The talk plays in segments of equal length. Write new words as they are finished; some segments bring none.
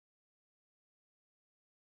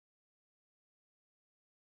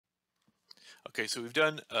Okay, so we've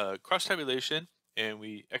done cross tabulation and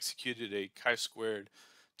we executed a chi-squared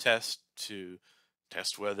test to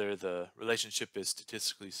test whether the relationship is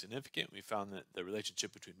statistically significant. We found that the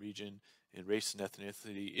relationship between region and race and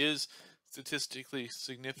ethnicity is statistically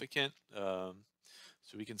significant. So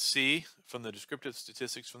we can see from the descriptive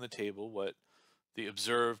statistics from the table what the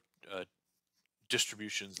observed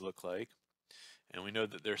distributions look like, and we know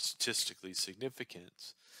that they're statistically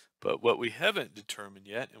significant. But what we haven't determined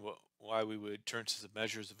yet, and why we would turn to the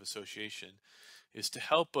measures of association, is to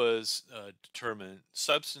help us determine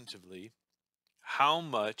substantively how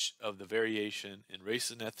much of the variation in race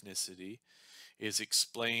and ethnicity is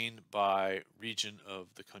explained by region of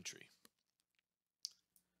the country.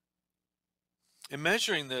 And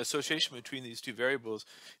measuring the association between these two variables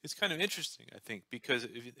is kind of interesting, I think, because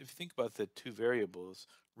if you think about the two variables,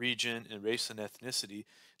 region and race and ethnicity,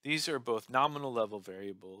 these are both nominal level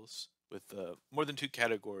variables with more than two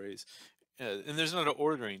categories, and there's not an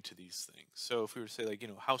ordering to these things. So if we were to say, like,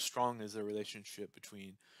 how strong is the relationship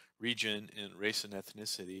between region and race and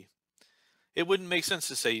ethnicity, it wouldn't make sense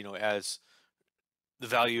to say, as the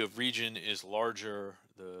value of region is larger,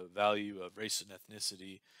 the value of race and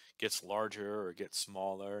ethnicity gets larger or gets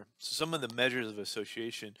smaller. So some of the measures of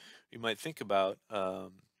association we might think about,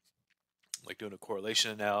 like doing a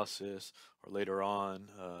correlation analysis, or later on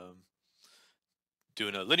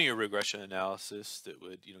doing a linear regression analysis that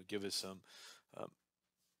would give us some um,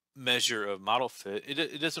 measure of model fit.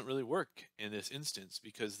 It doesn't really work in this instance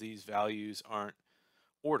because these values aren't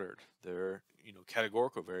ordered. They're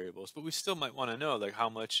categorical variables, but we still might want to know, like, how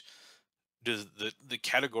much does the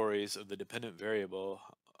categories of the dependent variable,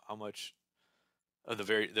 how much of the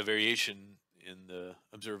variation in the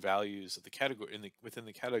observed values of the category within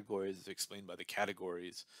the categories is explained by the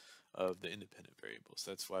categories of the independent variables.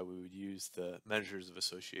 That's why we would use the measures of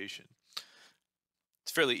association.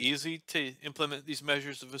 It's fairly easy to implement these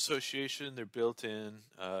measures of association. They're built in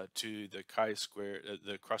to the chi-square,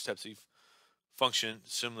 the crosstabC function,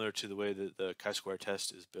 similar to the way that the chi-square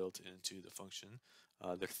test is built into the function.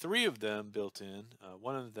 There are three of them built in.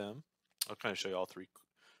 One of them, I'll kind of show you all three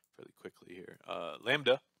fairly quickly here.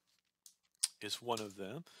 Lambda is one of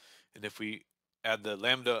them, and if we add the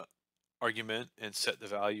lambda argument and set the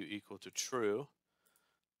value equal to true,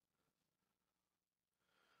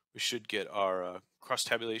 we should get our cross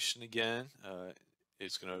tabulation again.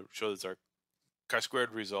 It's going to show us our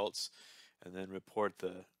chi-squared results and then report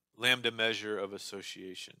the lambda measure of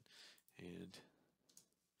association. And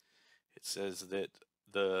it says that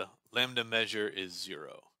the lambda measure is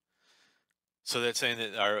 0. So that's saying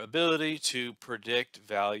that our ability to predict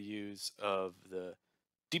values of the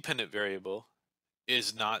dependent variable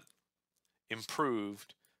is not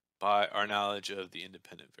improved by our knowledge of the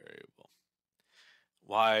independent variable.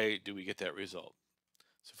 Why do we get that result?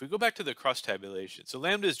 So if we go back to the cross tabulation, so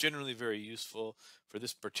lambda is generally very useful. For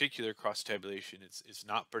this particular cross tabulation, it's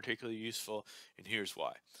not particularly useful, and here's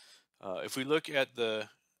why. If we look at the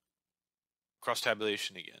cross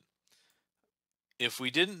tabulation again, if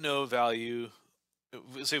we didn't know value,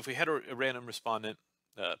 say if we had a random respondent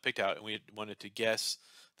picked out and we wanted to guess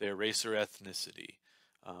their race or ethnicity,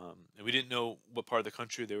 and we didn't know what part of the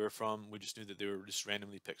country they were from, we just knew that they were just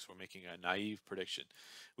randomly picked, so we're making a naive prediction.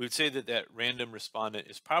 We would say that that random respondent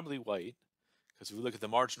is probably white, because if we look at the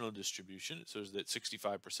marginal distribution, it shows that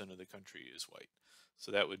 65% of the country is white.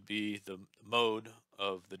 So that would be the mode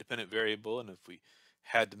of the dependent variable, and if we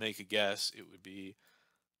had to make a guess, it would be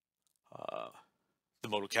the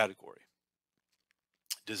modal category.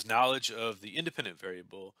 Does knowledge of the independent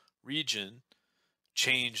variable, region,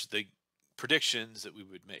 change the predictions that we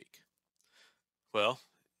would make? Well,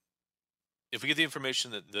 if we get the information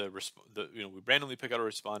that we randomly pick out a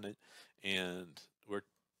respondent and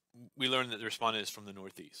we learn that the respondent is from the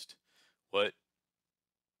Northeast, what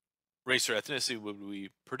race or ethnicity would we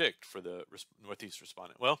predict for the Northeast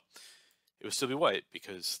respondent? Well, it would still be white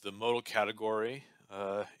because the modal category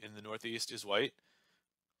in the Northeast is white.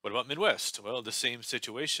 What about Midwest? Well, the same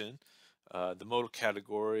situation. The modal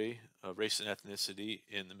category of race and ethnicity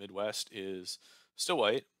in the Midwest is still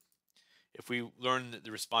white. If we learn that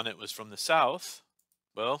the respondent was from the South,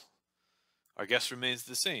 well, our guess remains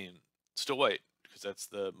the same, still white, because that's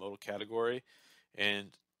the modal category,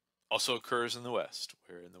 and also occurs in the West,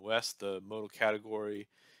 where in the West the modal category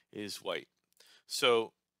is white.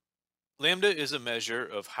 So lambda is a measure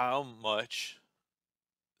of how much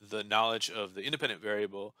the knowledge of the independent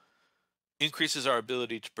variable increases our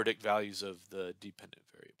ability to predict values of the dependent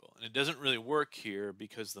variable. And it doesn't really work here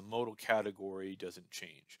because the modal category doesn't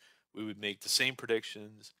change. We would make the same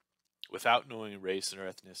predictions without knowing race or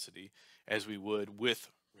ethnicity as we would with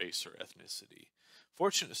race or ethnicity.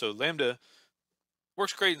 So lambda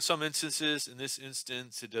Works great in some instances. In this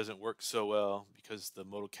instance, it doesn't work so well because the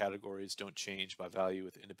modal categories don't change by value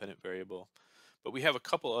with independent variable. But we have a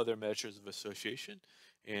couple other measures of association,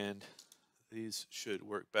 and these should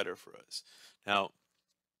work better for us. Now,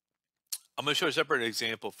 I'm going to show a separate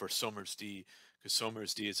example for Somers D, because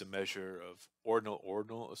Somers D is a measure of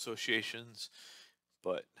ordinal associations,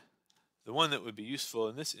 but the one that would be useful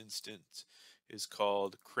in this instance is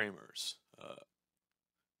called Cramer's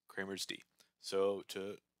D. So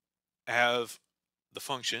to have the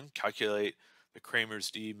function calculate the Cramer's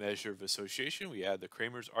D measure of association, we add the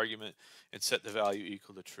Cramer's argument and set the value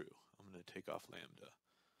equal to true. I'm going to take off lambda.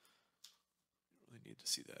 Really need to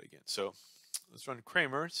see that again. So let's run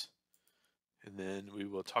Cramer's, and then we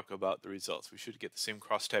will talk about the results. We should get the same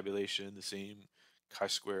cross tabulation, the same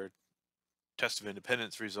chi-squared test of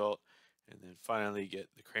independence result, and then finally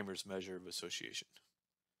get the Cramer's measure of association.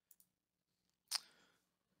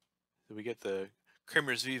 So we get the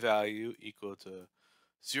Cramer's V value equal to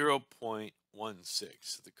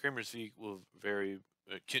 0.16. The Cramer's V will vary,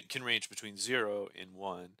 can range between 0 and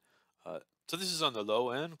 1. So this is on the low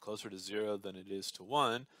end, closer to 0 than it is to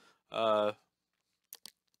 1. That's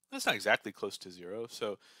not exactly close to 0.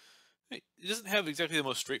 So it doesn't have exactly the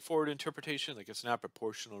most straightforward interpretation. Like, it's not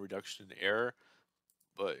proportional reduction in error,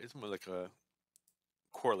 but it's more like a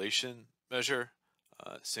correlation measure,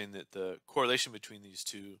 saying that the correlation between these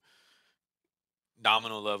two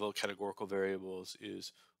nominal level categorical variables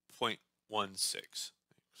is 0.16.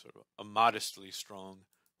 Sort of a modestly strong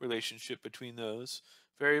relationship between those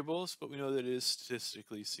variables, but we know that it is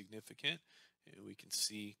statistically significant, and we can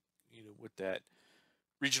see, what that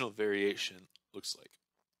regional variation looks like.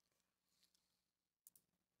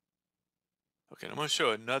 Okay, I'm going to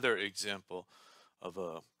show another example of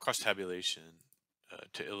a cross tabulation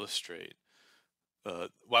to illustrate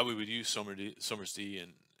why we would use Somers D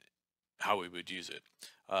and how we would use it.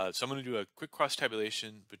 So I'm going to do a quick cross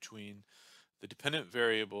tabulation between the dependent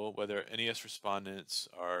variable, whether NES respondents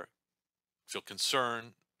feel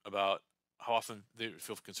concerned about how often they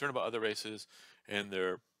feel concerned about other races, and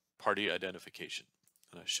their party identification.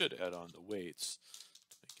 And I should add on the weights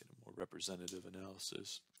to make it a more representative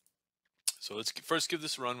analysis. So let's first give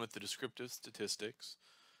this a run with the descriptive statistics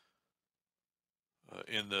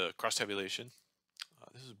in the cross tabulation.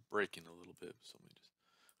 This is breaking a little bit, so let me just,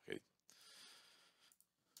 okay.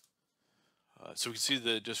 So we can see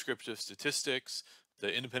the descriptive statistics.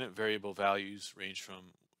 The independent variable values range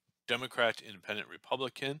from Democrat to Independent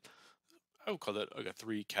Republican. I would call that like a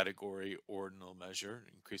 3-category ordinal measure,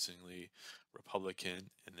 increasingly Republican,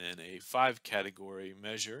 and then a 5-category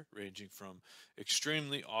measure ranging from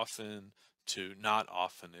extremely often to not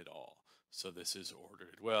often at all. So this is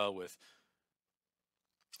ordered well with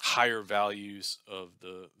higher values of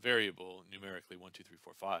the variable numerically 1, 2, 3,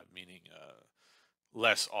 4, 5, meaning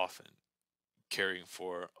less often, caring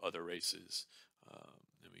for other races.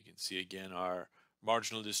 And we can see again our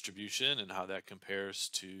marginal distribution and how that compares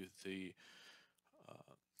to the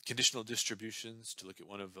conditional distributions. To look at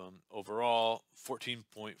one of them, overall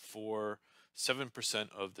 14.47%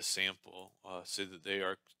 of the sample say that they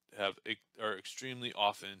are extremely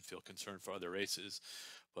often feel concerned for other races,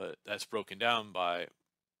 but that's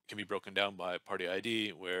can be broken down by party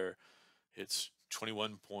ID, where it's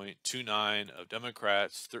 21.29 of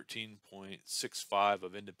Democrats, 13.65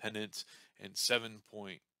 of Independents, and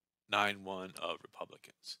 7.91 of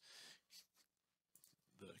Republicans.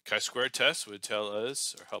 The chi-square test would tell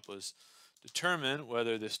us, or help us determine,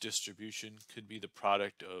 whether this distribution could be the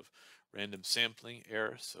product of random sampling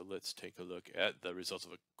error. So let's take a look at the results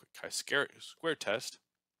of a quick chi-square test.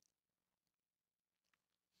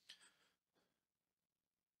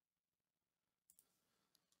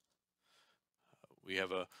 We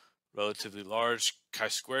have a relatively large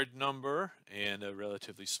chi-squared number and a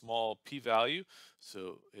relatively small p-value,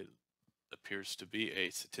 so it appears to be a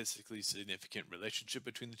statistically significant relationship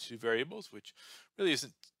between the two variables, which really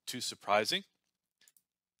isn't too surprising.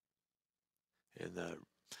 And the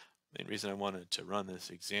main reason I wanted to run this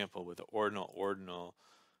example with the ordinal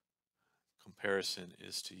comparison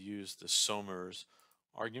is to use the Somers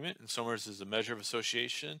argument. And Somers is a measure of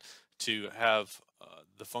association. To have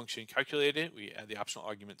the function calculated, we add the optional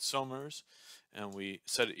argument Somers, and we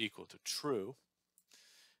set it equal to true.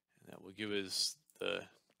 And that will give us the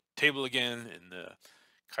table again and the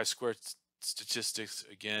chi-square statistics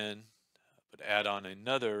again, but add on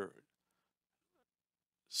another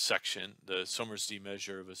section, the Somers D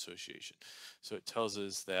measure of association. So it tells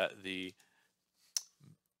us that the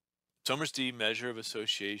Somers D measure of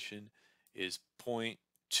association is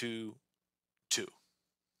 0.22.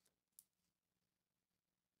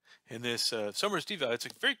 And this Somers d-value, it's a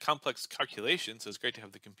very complex calculation, so it's great to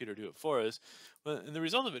have the computer do it for us. And the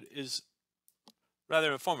result of it is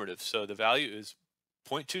rather informative. So the value is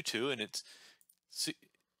 0.22, and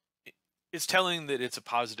it's telling that it's a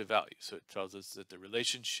positive value. So it tells us that the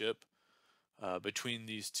relationship between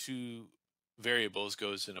these two variables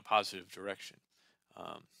goes in a positive direction.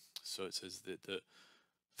 So it says that the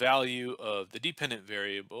value of the dependent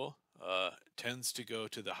variable tends to go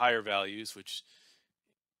to the higher values, which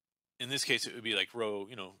in this case it would be like row,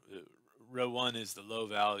 row 1 is the low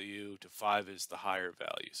value to 5 is the higher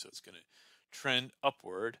value. So it's going to trend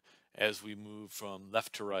upward as we move from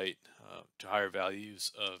left to right to higher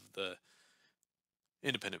values of the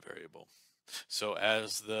independent variable. So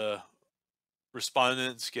as the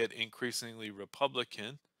respondents get increasingly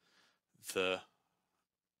Republican, the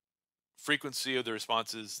frequency of the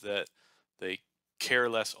responses that they care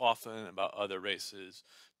less often about other races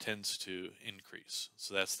tends to increase.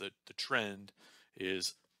 So that's the trend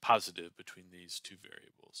is positive between these two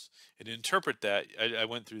variables. And to interpret that, I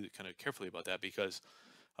went through kind of carefully about that because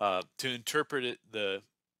to interpret it, the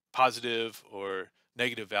positive or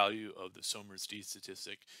negative value of the Somers d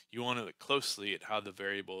statistic, you want to look closely at how the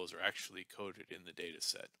variables are actually coded in the data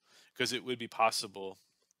set, because it would be possible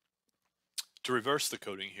to reverse the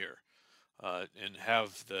coding here and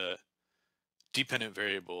have the dependent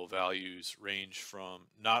variable values range from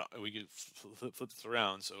we could flip this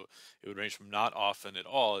around, so it would range from not often at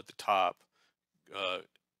all at the top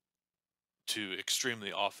to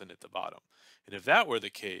extremely often at the bottom. And if that were the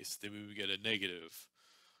case, then we would get a negative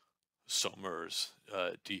Somers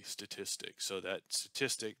d statistic. So that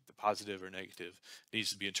statistic, the positive or negative,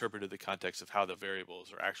 needs to be interpreted in the context of how the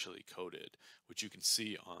variables are actually coded, which you can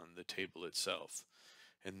see on the table itself.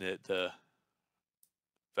 And that the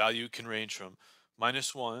value can range from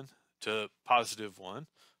 -1 to +1,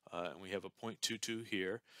 and we have a 0.22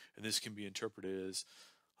 here, and this can be interpreted as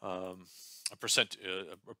a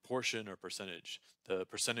proportion or percentage. The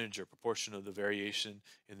percentage or proportion of the variation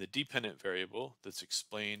in the dependent variable that's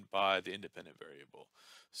explained by the independent variable.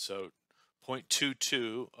 So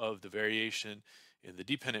 0.22 of the variation in the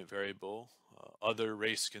dependent variable, other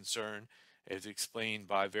race concern, is explained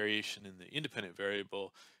by variation in the independent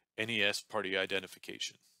variable, NES party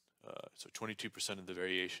identification. So 22% of the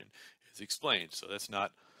variation is explained. So that's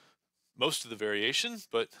not most of the variation,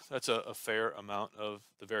 but that's a fair amount of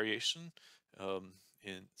the variation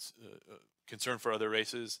in concern for other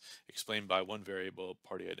races explained by one variable,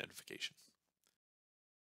 party identification.